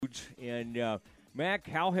Rhoades. And, Mack,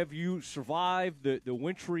 how have you survived the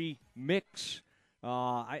wintry mix?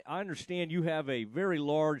 I understand you have a very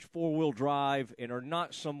large four-wheel drive and are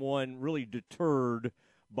not someone really deterred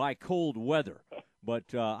by cold weather.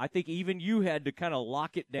 But I think even you had to kind of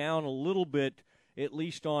lock it down a little bit, at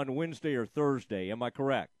least on Wednesday or Thursday. Am I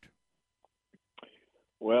correct?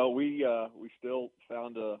 Well, we still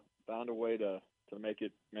found a way to make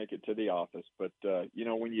it to the office. But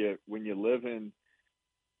when you live in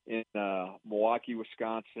Milwaukee,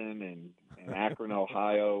 Wisconsin, and Akron,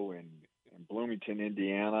 Ohio, and Bloomington,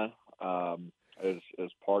 Indiana,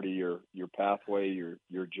 as part of your pathway,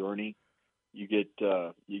 your journey, you get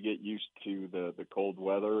used to the cold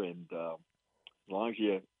weather, and as long as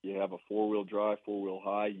you have a four-wheel drive, four-wheel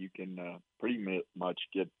high, you can pretty much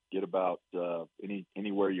get about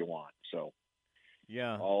anywhere you want. So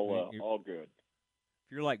yeah, all good.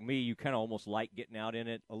 If you're like me, you kind of almost like getting out in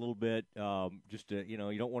it a little bit, just to, you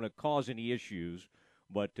don't want to cause any issues.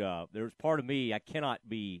 But there's part of me, I cannot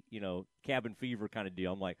be, cabin fever kind of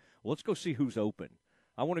deal. I'm like, well, let's go see who's open.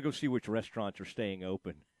 I want to go see which restaurants are staying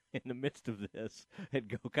open in the midst of this and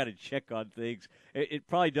go kind of check on things. It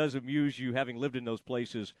probably does amuse you, having lived in those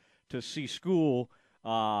places, to see schools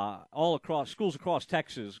across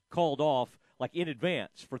Texas called off like in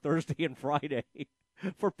advance for Thursday and Friday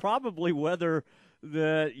for probably weather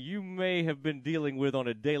that you may have been dealing with on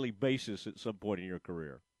a daily basis at some point in your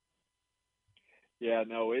career. Yeah,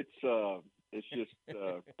 no, it's just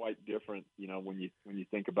quite different, when you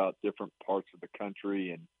think about different parts of the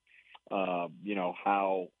country and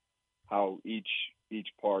how each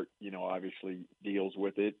part, obviously deals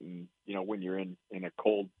with it. And when you're in a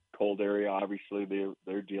cold area, obviously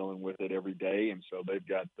they're dealing with it every day, and so they've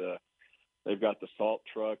got the salt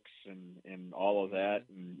trucks and all of that,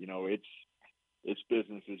 and it's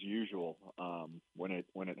business as usual. When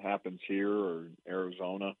it happens here or in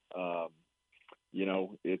Arizona,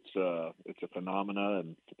 it's a phenomena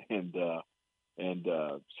and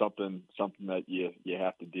something that you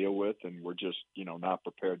have to deal with, and we're just not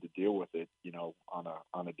prepared to deal with it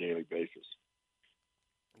on a daily basis.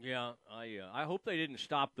 Yeah, I hope they didn't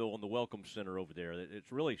stop though on the Welcome Center over there.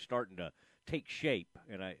 It's really starting to take shape,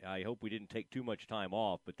 and I hope we didn't take too much time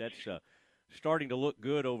off. But that's starting to look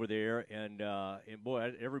good over there, and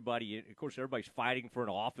boy, everybody's fighting for an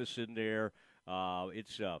office in there.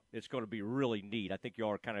 It's going to be really neat. I think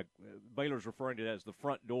y'all are kind of Baylor's referring to that as the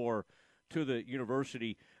front door to the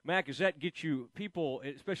university. Mack, does that get you? People,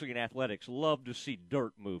 especially in athletics, love to see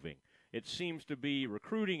dirt moving. It seems to be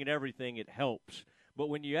recruiting and everything. It helps. But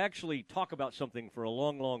when you actually talk about something for a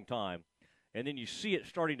long, long time, and then you see it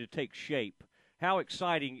starting to take shape, how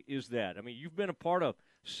exciting is that? I mean, you've been a part of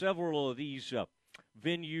several of these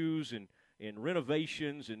venues and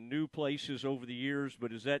renovations and new places over the years,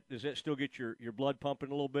 but does that still get your blood pumping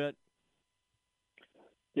a little bit?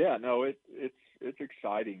 Yeah, no, it's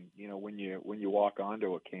exciting. When you walk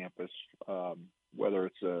onto a campus, whether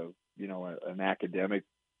it's an academic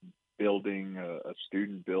building, a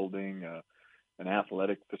student building, an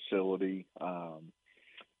athletic facility,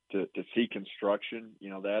 to see construction,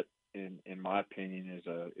 that in my opinion is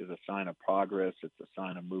a sign of progress. It's a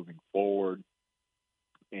sign of moving forward,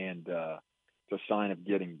 and it's a sign of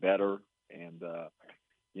getting better. And the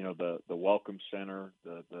Welcome Center,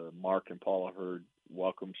 the Mark and Paula Hurd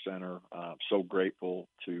Welcome Center. So grateful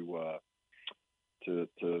to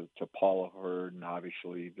Paula Hurd and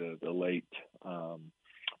obviously the late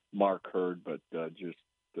Mark Hurd, but just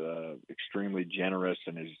extremely generous,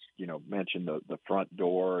 and as mentioned, the front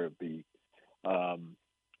door would be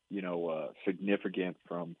significant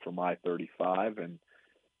from I-35,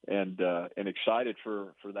 and excited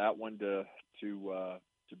for that one to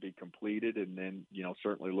be completed, and then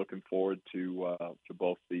certainly looking forward to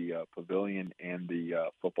both the pavilion and the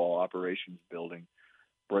football operations building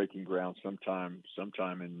breaking ground sometime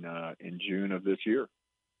in June of this year.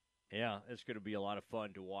 Yeah, it's going to be a lot of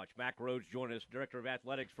fun to watch. Mack Rhoades joining us, Director of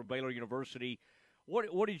Athletics for Baylor University.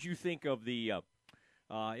 What did you think of the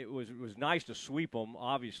it was nice to sweep them,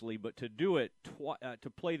 obviously, but to do it to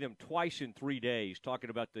play them twice in 3 days, talking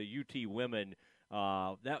about the UT women,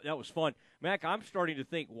 that was fun. Mack, I'm starting to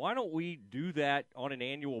think, why don't we do that on an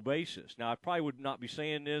annual basis? Now, I probably would not be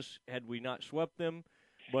saying this had we not swept them,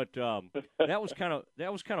 but that was kind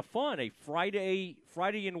of fun. A Friday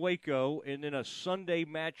in Waco, and then a Sunday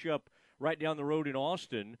matchup right down the road in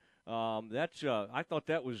Austin. I thought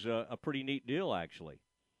that was a pretty neat deal, actually.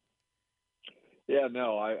 Yeah,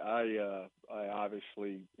 no, I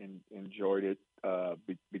obviously enjoyed it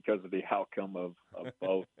because of the outcome of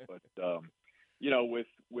both. But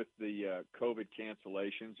with the COVID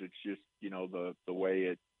cancellations, it's just the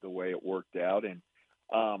way it worked out, and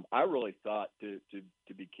I really thought, to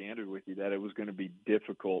be candid with you, that it was going to be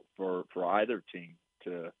difficult for either team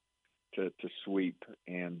to sweep.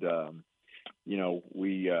 And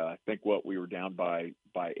we I think we were down by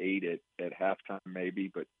 8 at halftime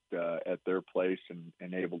maybe, but at their place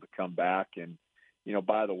and able to come back. And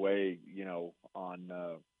by the way, on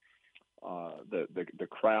the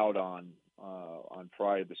crowd on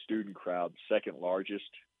Friday, the student crowd, second largest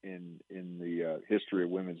in the history of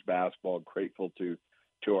women's basketball. Grateful to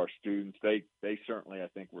our students. They certainly, I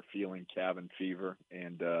think, were feeling cabin fever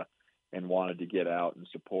and wanted to get out and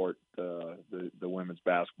support the women's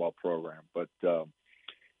basketball program. But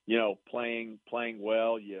playing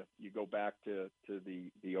well. You go back to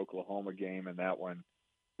the Oklahoma game, and that one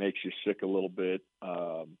makes you sick a little bit.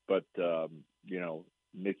 But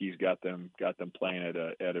Nikki's got them playing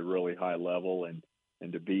at a really high level, and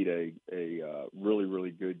to beat a really,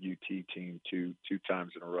 really good UT team two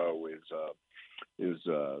times in a row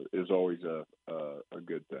is always a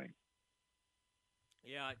good thing.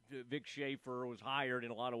 Yeah, Vic Schaefer was hired in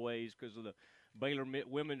a lot of ways because of the Baylor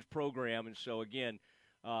women's program, and so again,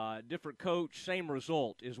 different coach, same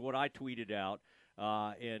result is what I tweeted out,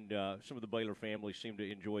 and some of the Baylor families seem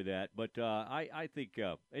to enjoy that. But I think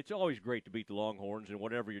it's always great to beat the Longhorns in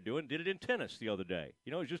whatever you're doing. Did it in tennis the other day.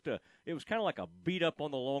 It was kind of like a beat up on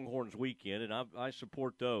the Longhorns weekend, and I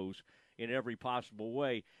support those in every possible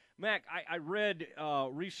way. Mack, I read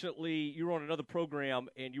recently you were on another program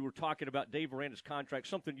and you were talking about Dave Aranda's contract,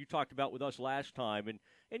 something you talked about with us last time, and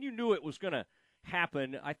you knew it was going to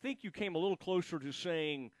happen. I think you came a little closer to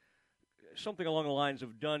saying something along the lines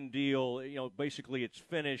of done deal, basically it's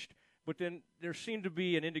finished. But then there seemed to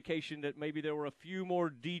be an indication that maybe there were a few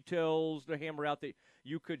more details to hammer out that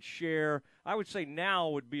you could share. I would say now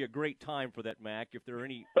would be a great time for that, Mack, if there are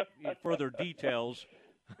any further details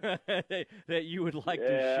that you would like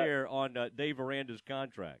to share on Dave Aranda's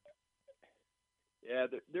contract. Yeah,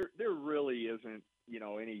 there really isn't,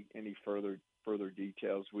 any further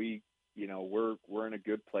details. We're in a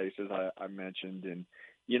good place, as I mentioned, and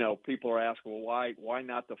people are asking, well, why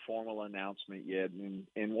not the formal announcement yet?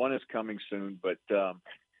 And one is coming soon, but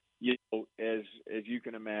as you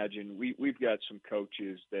can imagine, we've got some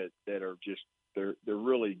coaches that are just they're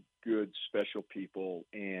really good, special people,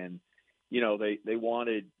 and they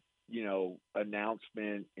wanted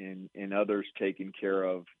announcement and others taken care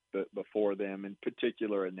of before them, in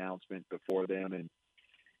particular announcement before them, and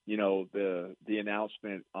the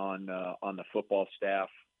announcement on the football staff,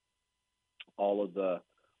 all of the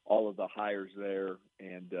hires there,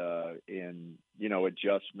 and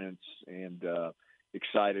adjustments, and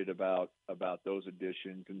excited about those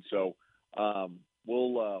additions. And so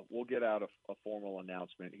we'll get out a formal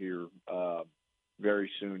announcement here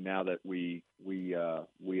very soon, now that we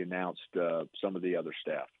announced some of the other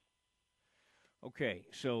staff. Okay,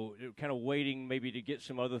 so kind of waiting maybe to get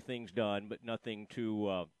some other things done, but nothing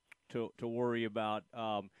to worry about.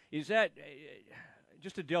 Is that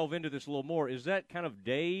just to delve into this a little more? Is that kind of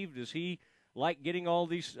Dave? Does he like getting all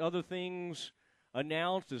these other things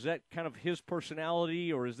announced? Is that kind of his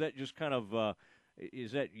personality, or is that just kind of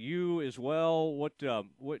is that you as well? What kind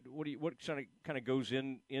of goes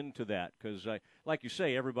into that? Because like you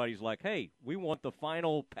say, everybody's like, hey, we want the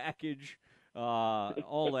final package.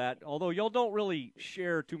 All that. Although y'all don't really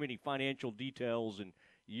share too many financial details and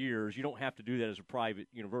years, you don't have to do that as a private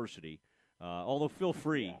university. Although feel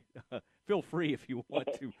free if you want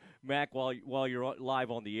to, Mack, while you're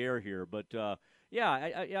live on the air here. But I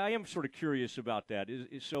am sort of curious about that.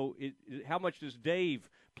 How much does Dave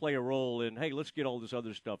play a role in? Hey, let's get all this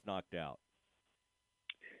other stuff knocked out.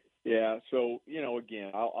 Yeah. So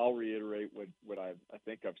again, I'll reiterate what I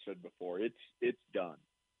think I've said before. It's done.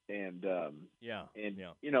 And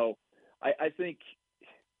I think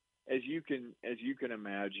as you can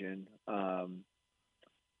imagine,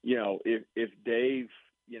 if Dave,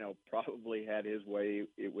 probably had his way,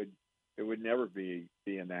 it would never be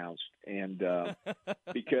announced. And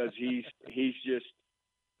because he's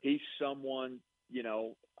someone,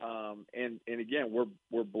 and again,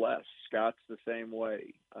 we're blessed. Scott's the same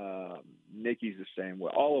way. Nikki's the same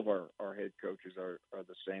way. All of our head coaches are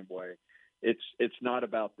the same way. It's not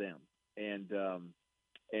about them, and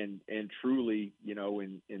truly,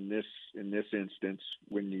 in this instance,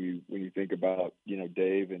 when you think about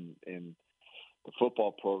Dave and the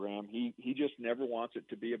football program, he just never wants it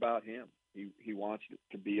to be about him. He wants it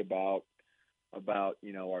to be about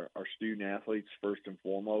our student athletes first and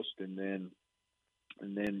foremost, and then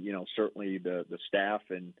certainly the staff.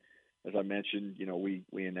 And as I mentioned,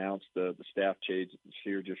 we announced the staff change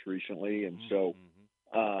here just recently, and so.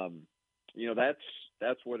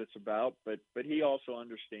 that's what it's about. But he also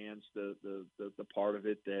understands the part of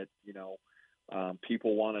it that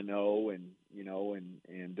people want to know, and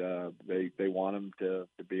they want him to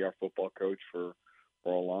be our football coach for a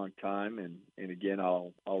long time. And again,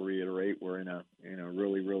 I'll reiterate, we're in a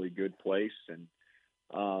really, really good place, and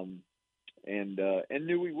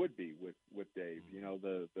knew we would be with Dave.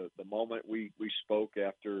 The moment we spoke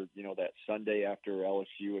after that Sunday after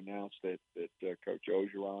LSU announced that Coach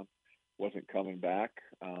Orgeron wasn't coming back,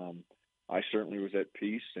 I certainly was at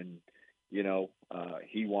peace, and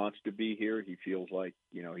he wants to be here. He feels like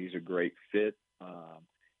he's a great fit,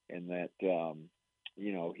 and that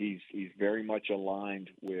he's very much aligned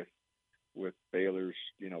with Baylor's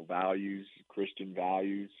values, Christian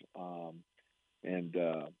values.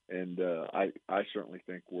 I certainly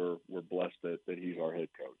think we're blessed that he's our head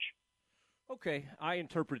coach. Okay, I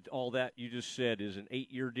interpret all that you just said as an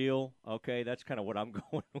 8-year deal. Okay, that's kind of what I'm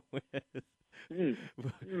going with.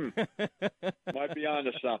 Might be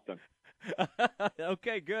onto something.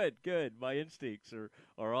 Okay, good. My instincts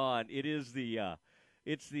are on.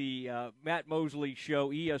 It's the Matt Mosley Show,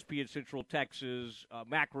 ESPN Central Texas.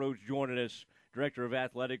 Mack Rhoades joining us, Director of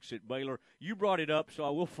Athletics at Baylor. You brought it up, so I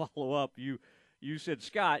will follow up. You said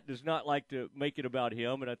Scott does not like to make it about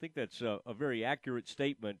him, and I think that's a very accurate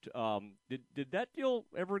statement. Did that deal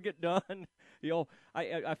ever get done?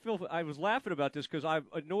 I feel I was laughing about this because I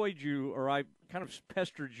annoyed you, or I kind of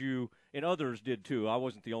pestered you, and others did too. I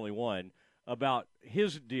wasn't the only one about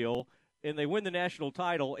his deal, and they win the national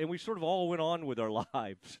title, and we sort of all went on with our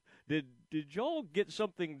lives. Did y'all get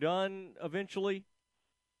something done eventually?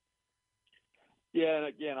 Yeah, and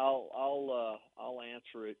again, I'll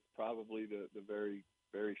answer it probably the very,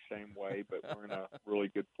 very same way, but we're in a really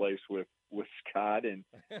good place with Scott, and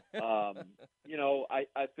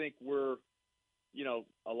I think we're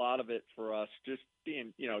a lot of it for us just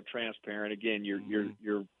being transparent. Again,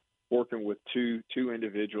 you're working with two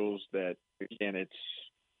individuals that, again,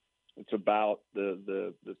 it's about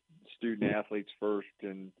the student athletes first,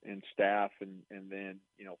 and staff, and then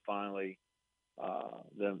finally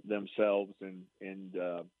themselves, and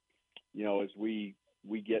as we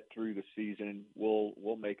get through the season,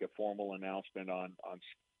 we'll make a formal announcement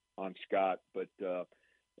on Scott. But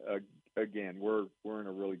again, we're in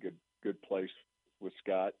a really good place with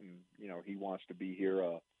Scott, and he wants to be here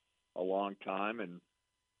a long time, and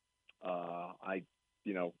I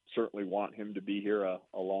certainly want him to be here a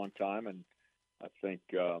long time, and I think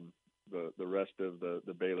the rest of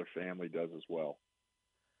the Baylor family does as well.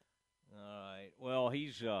 All right. Well,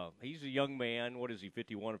 he's a young man. What is he,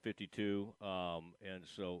 51 or 52? And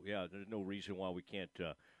so, yeah, there's no reason why we can't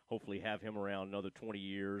hopefully have him around another 20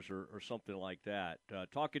 years or something like that.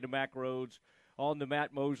 Talking to Mack Rhoades on the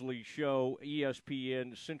Matt Mosley Show,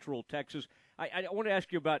 ESPN Central Texas. I want to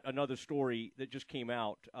ask you about another story that just came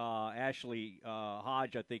out. Ashley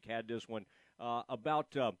Hodge, I think, had this one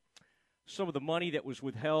about some of the money that was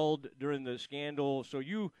withheld during the scandal. So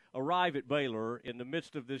you arrive at Baylor in the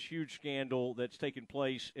midst of this huge scandal that's taken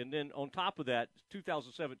place, and then on top of that,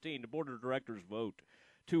 2017, the board of directors vote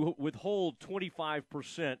to withhold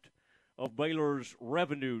 25% of Baylor's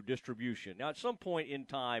revenue distribution. Now, at some point in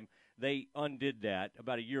time, they undid that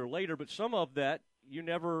about a year later, but some of that you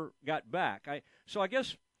never got back. So I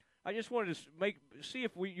guess I just wanted to see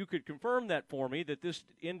if you could confirm that for me, that this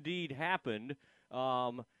indeed happened.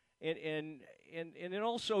 And then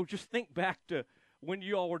also just think back to when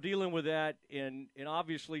you all were dealing with that, and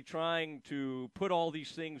obviously trying to put all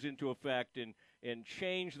these things into effect and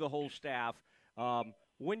change the whole staff.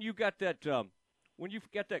 When you got that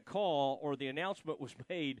call, or the announcement was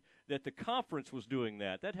made that the conference was doing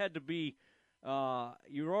that had to be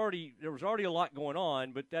there was already a lot going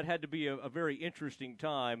on, but that had to be a very interesting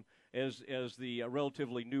time as the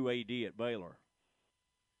relatively new AD at Baylor.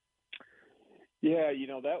 Yeah,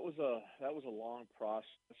 that was a long process,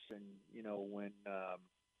 and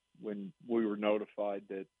when we were notified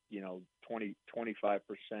that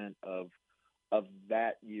 25% of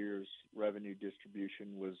that year's revenue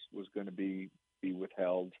distribution was going to be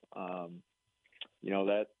withheld,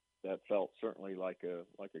 that felt certainly like a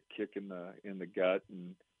kick in the gut,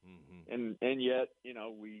 and yet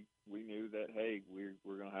we knew that, hey,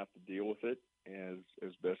 we're going to have to deal with it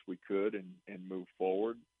as best we could and move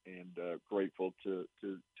forward, and grateful to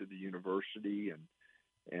the university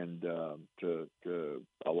and to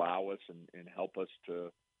allow us and help us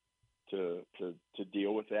to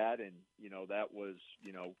deal with that. And that was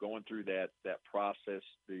going through that process,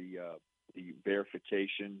 the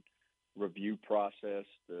verification review process,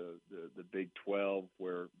 the Big 12,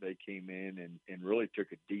 where they came in and really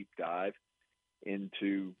took a deep dive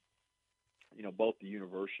into both the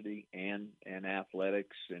university and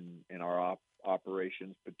athletics and our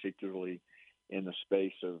operations, particularly in the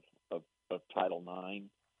space of Title IX.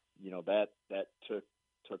 That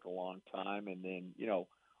took a long time, and then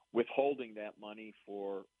withholding that money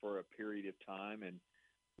for a period of time, and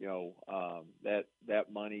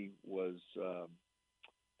that money was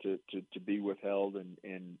to be withheld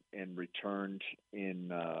and returned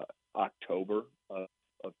in October of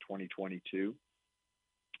 2022,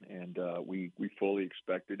 and we fully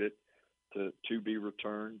expected it to be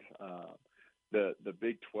returned. The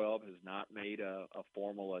Big 12 has not made a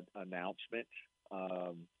formal announcement,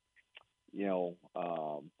 that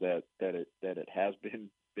it has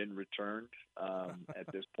been returned at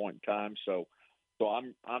this point in time. So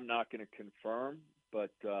I'm not going to confirm,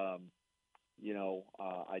 but I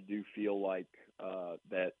do feel like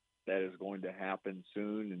that is going to happen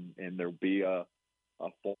soon, and there'll be a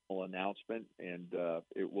formal announcement, and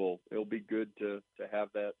it'll be good to have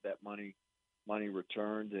that money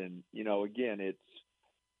returned. And again,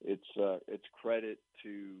 it's credit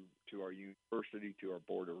to our university, to our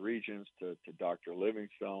board of regents, to Dr.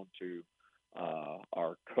 Livingstone, to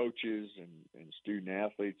our coaches and student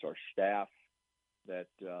athletes, our staff, that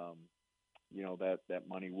that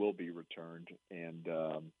money will be returned, and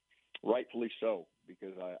rightfully so,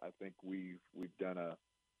 because I think we've done a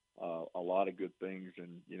lot of good things.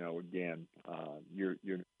 And again, you're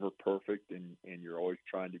never perfect, and you're always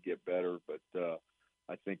trying to get better, but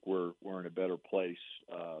I think we're in a better place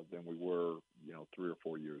than we were 3 or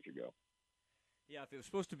 4 years ago. Yeah, if it was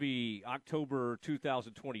supposed to be October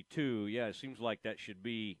 2022, yeah, it seems like that should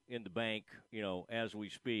be in the bank, as we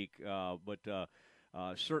speak. But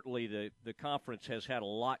certainly the conference has had a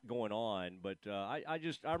lot going on. But I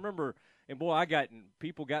remember, and boy,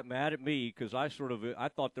 people got mad at me because I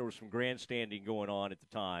thought there was some grandstanding going on at the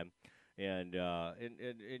time, and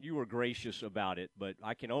you were gracious about it. But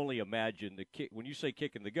I can only imagine when you say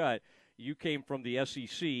kick in the gut, you came from the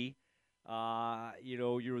SEC.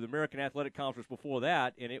 You were the American Athletic Conference before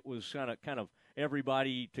that, and it was kind of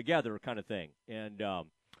everybody together kind of thing. And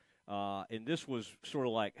this was sort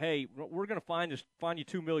of like, hey, we're going to find you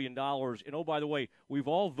 $2 million. And oh, by the way, we've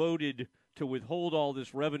all voted to withhold all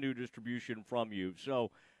this revenue distribution from you.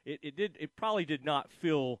 So it probably did not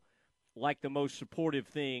feel like the most supportive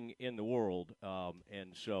thing in the world.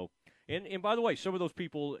 And by the way, some of those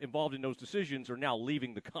people involved in those decisions are now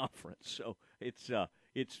leaving the conference. So it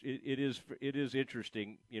is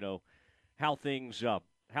interesting, how things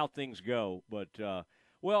go. But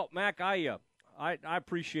well, Mack, I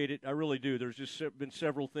appreciate it. I really do. There's just been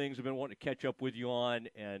several things I've been wanting to catch up with you on,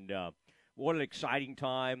 and what an exciting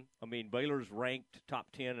time. I mean, Baylor's ranked top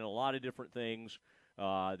 10 in a lot of different things.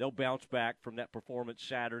 They'll bounce back from that performance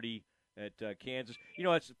Saturday at Kansas.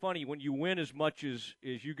 It's funny, when you win as much as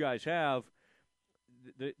you guys have,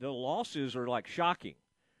 the losses are like shocking.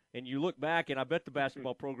 And you look back, and I bet the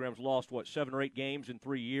basketball program's lost, 7 or 8 games in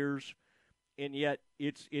 3 years, and yet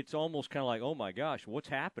it's almost kind of like, oh my gosh, what's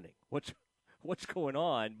happening? What's going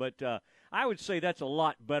on? But I would say that's a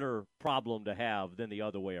lot better problem to have than the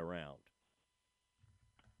other way around.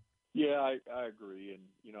 Yeah, I agree, and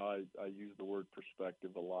I use the word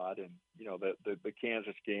perspective a lot, and the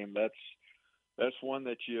Kansas game, that's one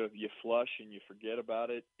that you flush and you forget about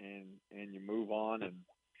it, and you move on. And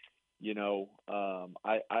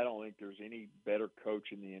I don't think there's any better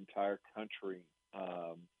coach in the entire country,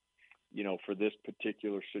 for this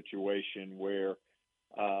particular situation where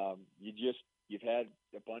you've had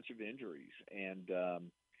a bunch of injuries, and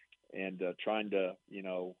trying to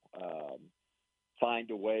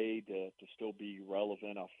find a way to still be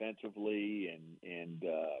relevant offensively, and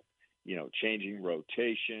changing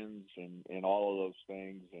rotations and all of those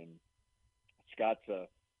things. And Scott's a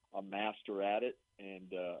master at it,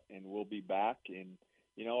 and we'll be back. And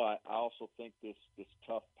I also think this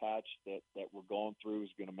tough patch that we're going through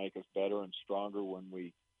is going to make us better and stronger when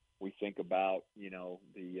we think about the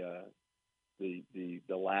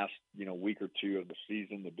last week or two of the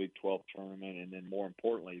season, the Big 12 tournament, and then more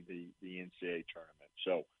importantly the NCAA tournament.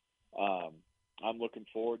 So I'm looking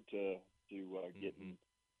forward to getting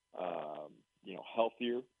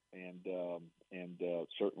healthier, and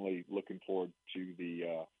certainly looking forward to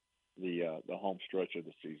the home stretch of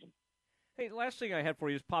the season. Hey, the last thing I had for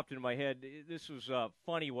you just popped into my head. This was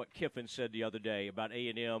funny what Kiffin said the other day about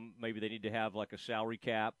A&M. Maybe they need to have like a salary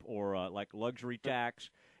cap or like luxury tax,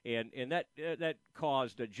 and that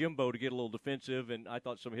caused Jimbo to get a little defensive. And I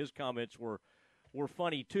thought some of his comments were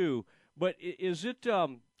funny too. But is it?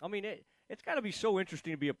 it's got to be so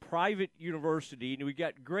interesting to be a private university, and we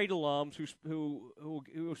got great alums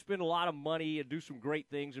who spend a lot of money and do some great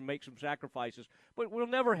things and make some sacrifices. But we'll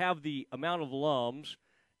never have the amount of alums,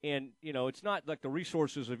 and it's not like the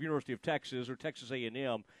resources of University of Texas or Texas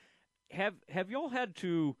A&M. Have y'all had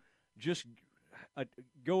to just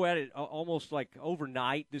go at it almost like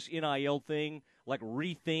overnight, this NIL thing, like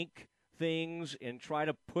rethink things and try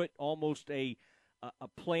to put almost a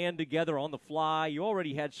plan together on the fly? You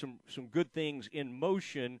already had some good things in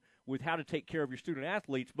motion with how to take care of your student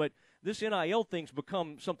athletes, but this NIL thing's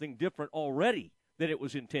become something different already than it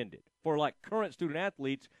was intended for, like, current student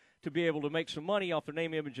athletes to be able to make some money off their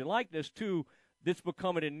name, image, and likeness. Too, that's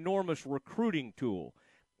become an enormous recruiting tool.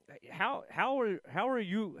 How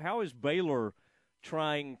is Baylor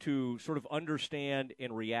trying to sort of understand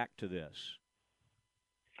and react to this?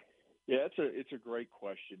 Yeah, it's a great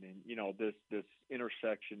question, and this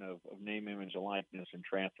intersection of name, image, and likeness and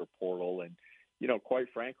transfer portal, and quite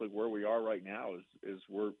frankly, where we are right now is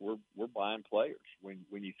we're buying players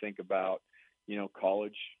when you think about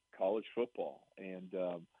college football, and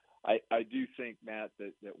I do think, Matt,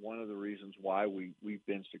 that one of the reasons why we've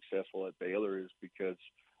been successful at Baylor is because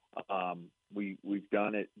we've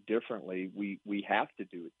done it differently. We have to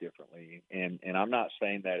do it differently, and I'm not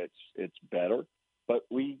saying that it's better, but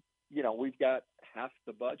we've got half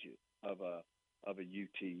the budget of a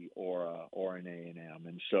UT or an A&M,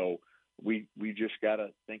 and so we just got to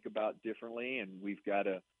think about differently, and we've got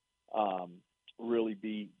to really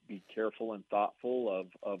be careful and thoughtful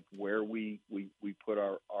of where we put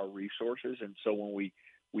our resources. And so when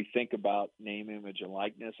we think about name, image, and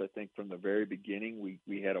likeness, I think from the very beginning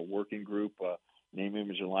we had a working group, name,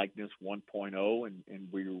 image, and likeness 1.0, and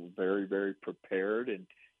we were very, very prepared. And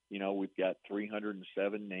we've got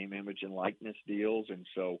 307 name, image, and likeness deals, and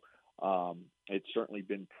so it's certainly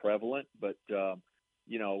been prevalent. But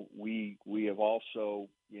we have also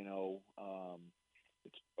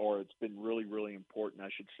it's been really, really important, I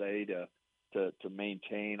should say, to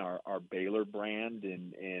maintain our Baylor brand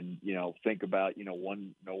and think about no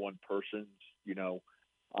one person's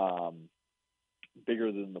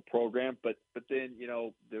bigger than the program, but then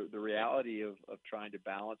the reality of trying to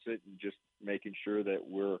balance it and just making sure that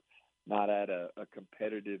we're not at a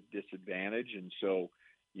competitive disadvantage. And so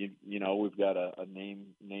we've got a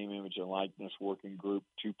name, image, and likeness working group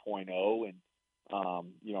 2.0, and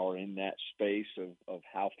are in that space of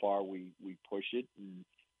how far we push it, and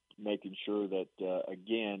making sure that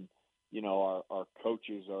again our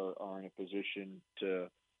coaches are in a position to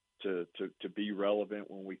be relevant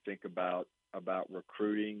when we think about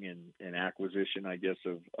recruiting and acquisition, I guess,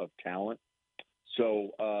 of talent. So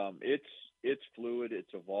it's fluid,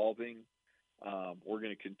 it's evolving. We're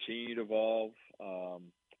going to continue to evolve.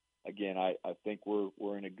 Again, I think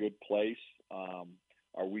we're in a good place.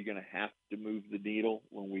 Are we going to have to move the needle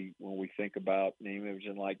when we think about name, image,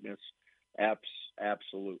 and likeness?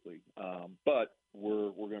 Absolutely. But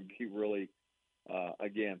we're going to be really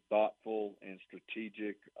again thoughtful and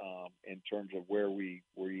strategic in terms of where we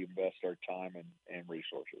invest our time and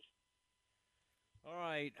resources. All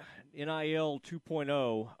right, NIL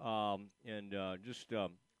 2.0, and just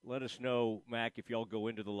let us know, Mac, if y'all go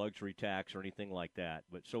into the luxury tax or anything like that.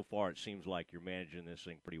 But so far, it seems like you're managing this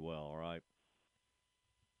thing pretty well. All right.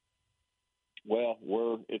 Well,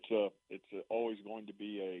 it's always going to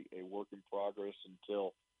be a work in progress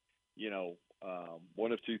until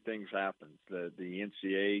one of two things happens: the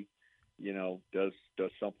NCAA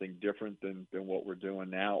does something different than what we're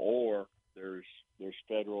doing now, or there's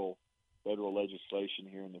federal legislation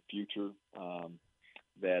here in the future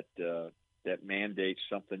that mandates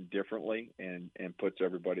something differently and puts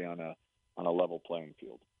everybody on a level playing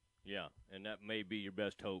field. Yeah, and that may be your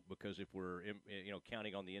best hope, because if we're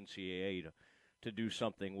counting on the NCAA to do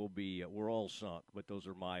something, we're all sunk. But those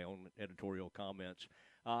are my own editorial comments.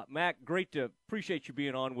 Mac, great to appreciate you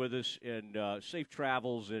being on with us, and safe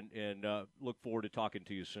travels, and look forward to talking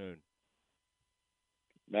to you soon.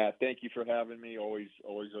 Matt, thank you for having me. Always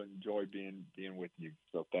enjoy being with you.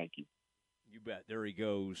 So thank you. You bet. There he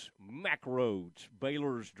goes, Mack Rhoades,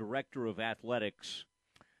 Baylor's Director of Athletics.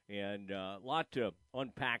 And a lot to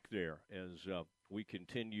unpack there as we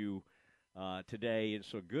continue today. And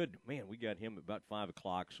so good, man, we got him at about 5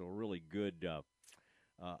 o'clock, so a really good,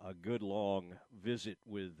 a good long visit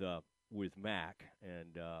with Mac.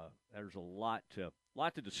 And there's a lot to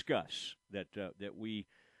discuss that we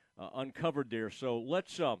uncovered there. So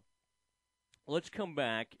let's come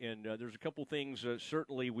back, and there's a couple things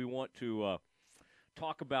certainly we want to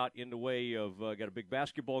talk about in the way of got a big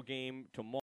basketball game tomorrow.